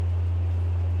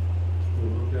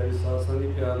साथ संगी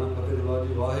प्यार नाल फतेह दुआ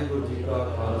जी। वाहिगुरू जी का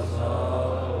खालसा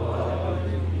वाहिगुरू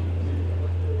जी की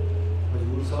फतेह।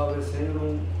 हजूर साहब ਦੇ ਸਿੰਘ ਨੂੰ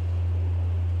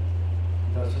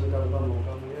ਦਰਸ਼ਨ ਕਰਨ ਦਾ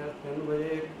ਮੌਕਾ ਮਿਲਿਆ। 3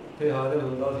 ਵਜੇ ਉੱਥੇ ਹਾਜ਼ਰ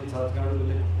ਹੁੰਦਾ ਸੀ ਸੱਚਖੰਡ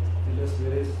ਵੇਲੇ, ਜਿੱਥੇ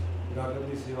ਸਵੇਰੇ ਗਾਗਰ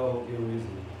ਦੀ ਸੇਵਾ ਹੋ ਕੇ ਆਉਂਦੀ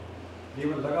ਸੀ।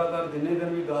 ਜਿਵੇਂ ਲਗਾਤਾਰ ਜਿੰਨੇ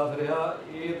ਦਿਨ ਵੀ ਦਾਸ ਰਿਹਾ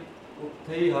ਇਹ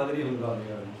ਉੱਥੇ ਹੀ ਹਾਜ਼ਰੀ ਹੁੰਦਾ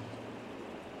ਰਿਹਾ।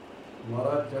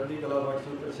 ਮਹਾਰਾਜ ਚੜ੍ਹਦੀ ਕਲਾ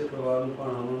ਬਖਸ਼ਣ, ਕਿਸੇ ਪਰਿਵਾਰ ਨੂੰ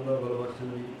ਭਾਣਾ ਮੰਨ ਦਾ ਬਲ ਬਖਸ਼ਣ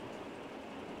ਜੀ।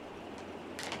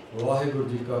 ਵਾਹਿਗੁਰੂ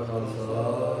ਜੀ ਕਾ ਖਾਲਸਾ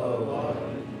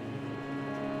ਵਾਹਿਗੁਰੂ ਜੀ।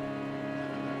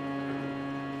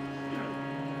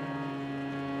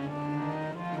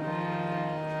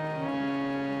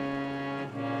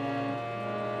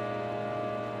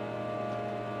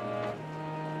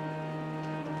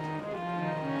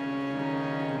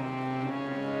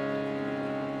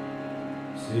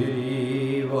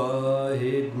 ਸ੍ਰੀ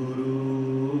ਵਾਹਿਗੁਰੂ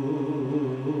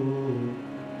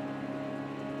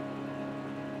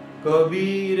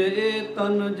ਕਬੀਰ ਇਹ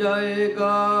ਤਨ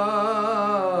ਜਾਏਗਾ,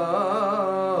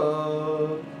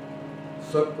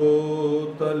 ਸਕੋ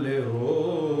ਤਲੇ ਹੋ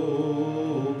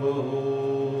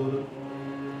ਬਹੋਰ।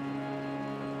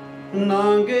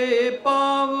 ਨਾਂਗੇ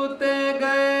ਪਾਵ ਤੇ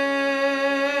ਗਏ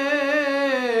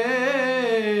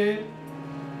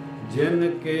ਜਿਨ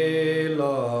ਕੇ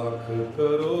ਲਾਖ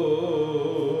ਕਰੋ।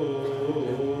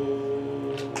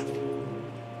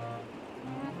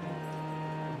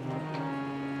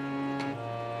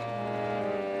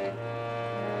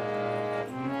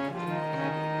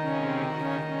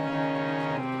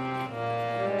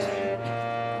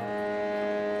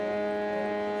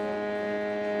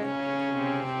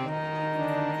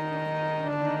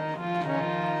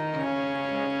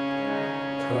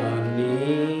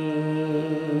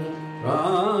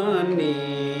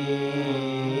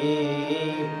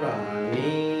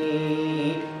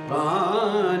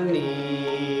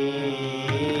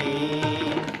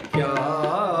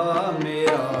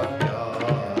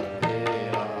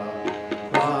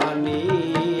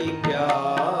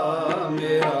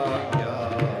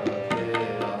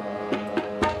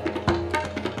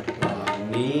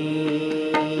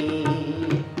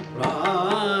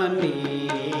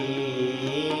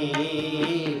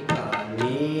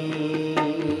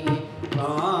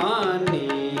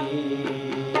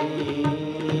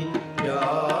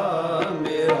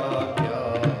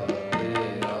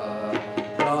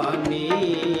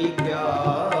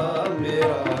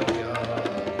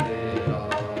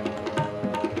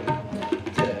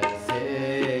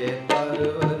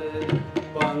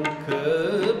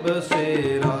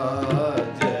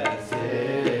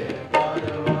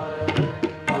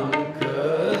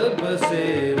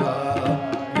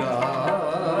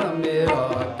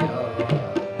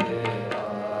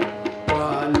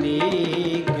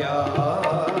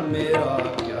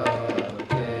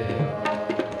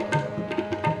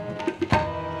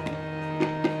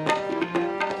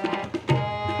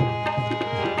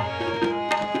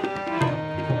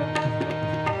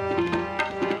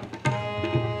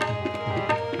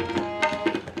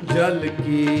 जल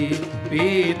की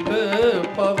पीत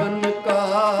पवन का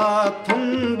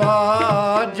थंबा,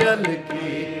 जल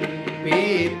की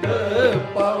पीत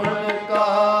पवन का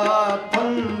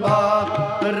थंबा,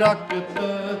 रक्त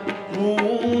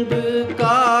बूंद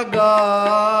का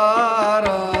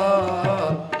गारा,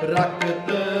 रक्त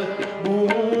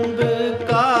बूंद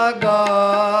का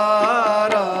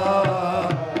गारा,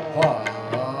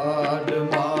 हाड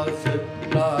मास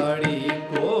नाड़ी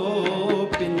को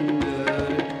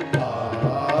पिंजर,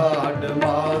 हाड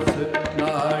मास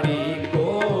नाड़ी को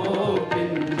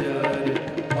पिंजर,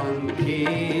 पंखी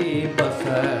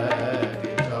बसै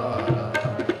बेचारा,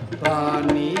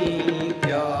 प्राणी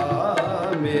क्या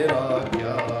मेरा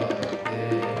क्या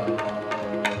तेरा,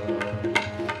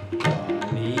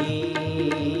 प्राणी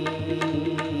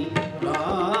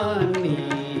प्राणी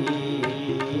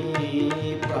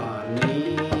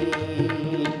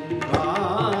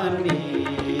प्राणी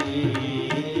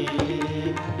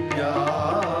क्या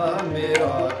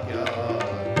मेरा क्या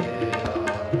तेरा,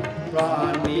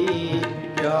 प्राणी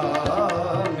क्या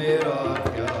मेरा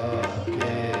क्या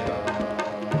तेरा।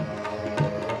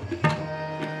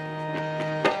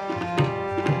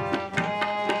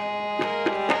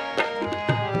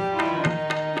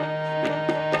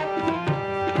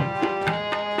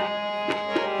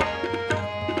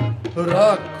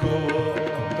 रखो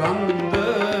कंद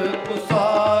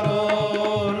उसारो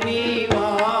नीवा,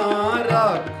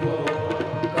 रखो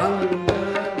कंद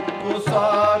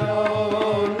उसारो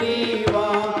नीवा,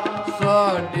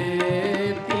 साढ़े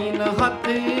तीन हथ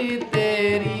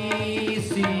तेरी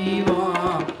सीवा,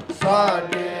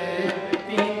 साढ़े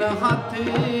तीन हथ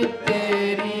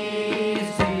तेरी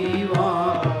सीवा,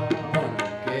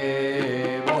 के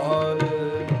बोल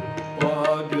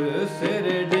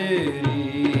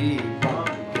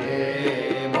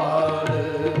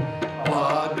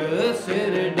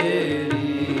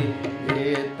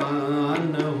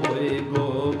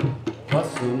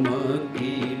भस्म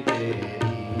की तेरी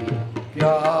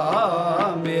क्या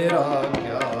मेरा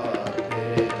क्या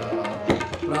तेरा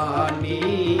प्राणी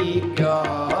क्या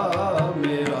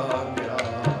मेरा क्या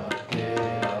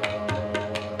तेरा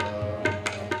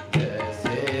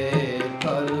जैसे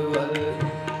तरवर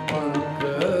पंख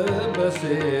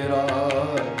बसेरा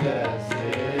जैसे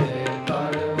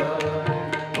तरवर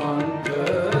पंख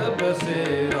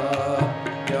बसेरा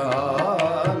क्या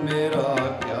मेरा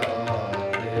क्या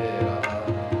तेरा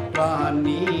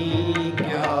प्राणी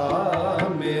क्या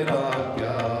मेरा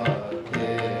क्या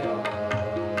तेरा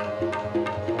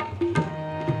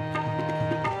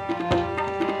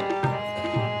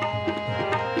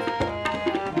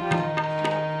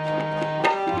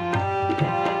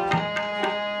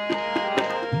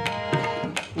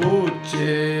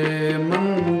ऊंचे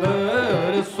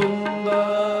मंदिर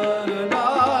सुंदर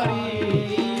नारी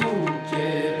ऊंचे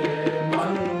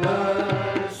मंदिर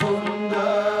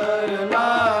सुंदर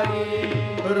नारी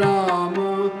राम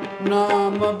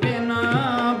नाम बिन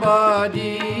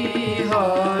बाजी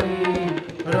हारी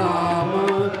राम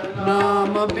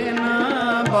नाम बिन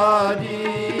बाजी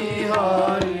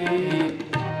हारी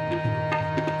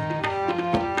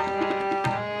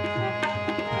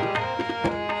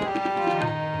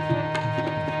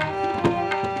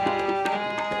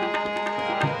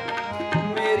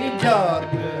मेरी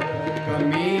जात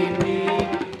कमीनी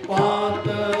पात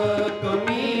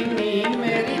कमीनी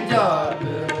मेरी जात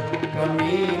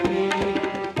कमीनी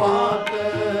पात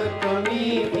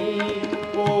कमीनी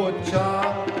ओछा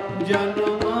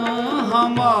जन्म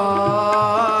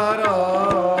हमारा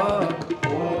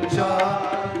ओछा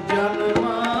जन्म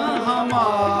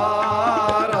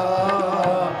हमारा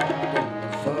तुम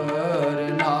सर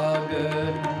नाग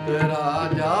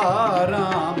राजा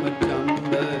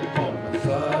रामचंद्र तुम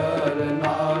सर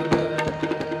नाग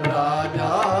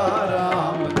राजा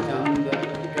रामचंद्र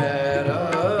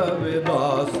कैरव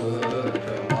दास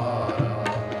तुम्हारा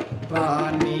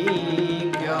प्राणी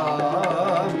क्या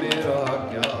मेरा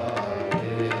क्या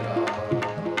तेरा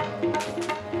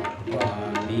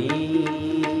प्राणी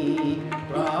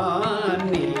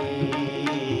प्राणी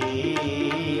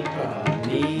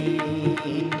प्राणी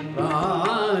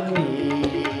प्राणी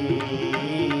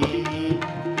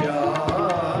क्या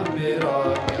मेरा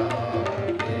क्या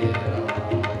तेरा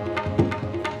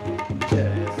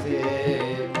जैसे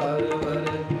परवर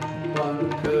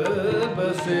पंख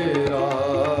बसेरा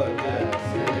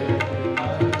जैसे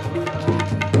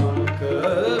पंख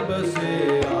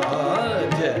बसेरा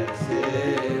जैसे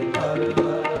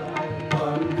परवर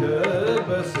पंख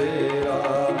बसेरा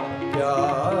क्या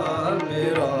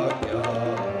मेरा क्या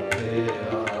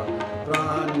तेरा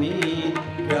प्राणी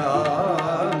क्या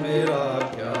मेरा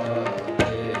क्या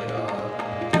तेरा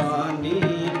प्राणी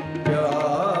क्या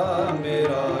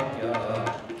मेरा क्या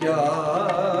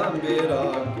मेरा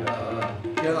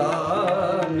क्या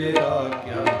मेरा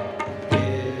क्या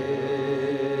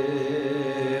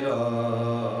तेरा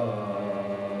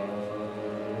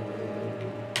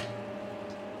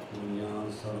दुनिया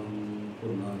ਸਰਮ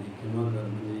ਭੁੱਲਾਂ ਦੀ ਖਿਮਾ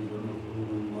ਕਰਨ ਲਈ ਗੁਰੂ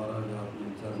ਮਹਾਰਾਜ ਆਪਣੇ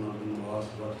ਚਰਨਾਂ ਨੂੰ ਨਿਵਾਸ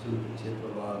ਬਖਸ਼ਣ ਪਿੱਛੇ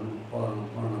ਪਰਿਵਾਰ ਨੂੰ ਭਾਣਾ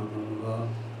ਭਾਣਾ ਦਾ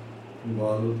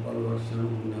ਬਾਲ ਪਰਵਰਸ਼ਨ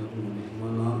ਉਹਨਾਂ ਨੂੰ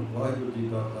ਨਿਸ਼ਮਨਾ ਵਾਹਿਗੁਰੂ ਜੀ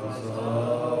ਕਾ ਖਾਲਸਾ